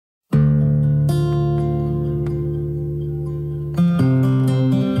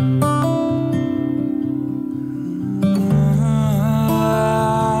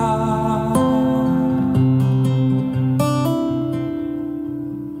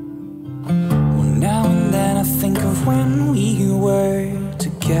when we were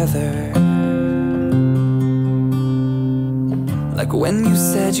together. Like when you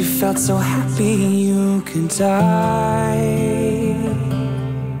said you felt so happy you could die.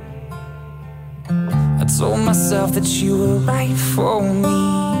 I told myself that you were right for me,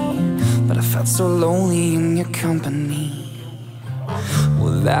 but I felt so lonely in your company.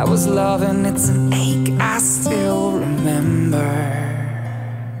 Well, that was love and it's an ache I still remember.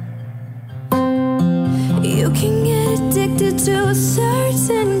 You can get addicted to a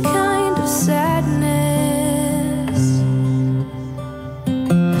certain kind of sadness,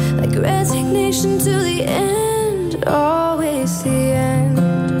 like resignation to the end, always the end.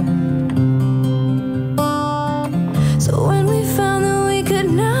 So when we found that we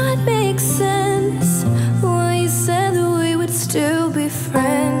could not make sense, well, you said that we would still be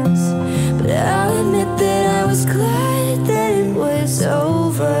friends. But I'll admit that I was glad that it was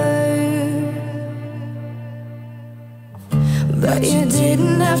over. But you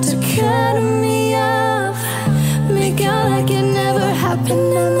didn't have to cut me off, make out like it never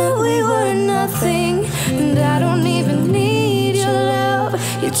happened and that we were nothing. And I don't even need your love.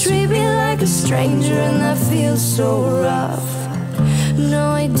 You treat me like a stranger and that feels so rough.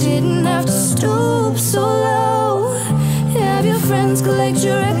 No, I didn't have to stoop so low, have your friends collect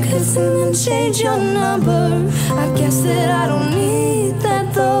your records and then change your number. I guess that I don't need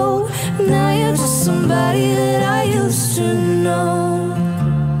that though. Now you're just somebody that I used to know.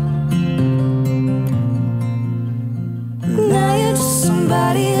 Now you're just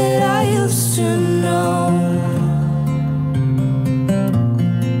somebody that I used to know.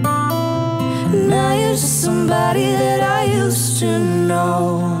 Now you're just somebody that I used to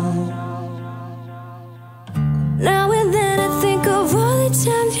know. Now and then I think of all the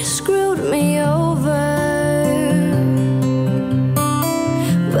times you screwed me over,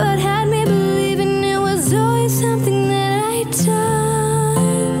 but had me believing it was always something that I'd done.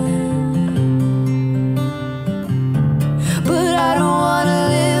 But I don't wanna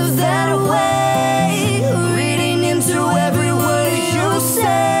live that way, reading into every word you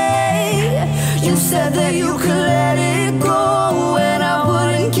say. You said that you could let it go, and I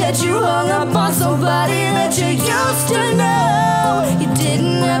wouldn't catch you hung up on somebody that you used to know. You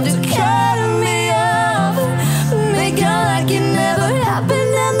didn't have to cut me off, make out like it never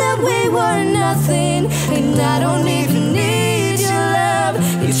happened and that we were nothing. And I don't even need your love.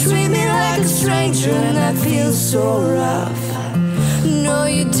 You treat me like a stranger and that feels so rough. No,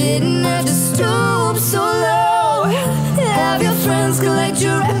 you didn't have to stoop so low, have your friends collect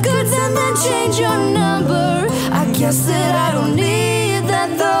your records and then change your number. I guess that I don't need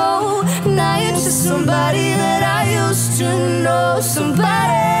that though. Now you're just somebody that I used to know.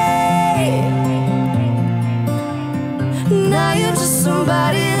 Somebody. Now you're just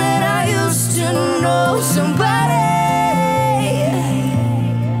somebody that I used to know. Somebody.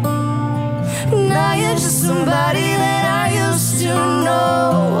 Now you're just somebody that I used to know.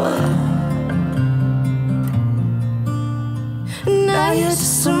 Now you're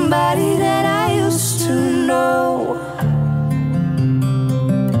just somebody that I used to know.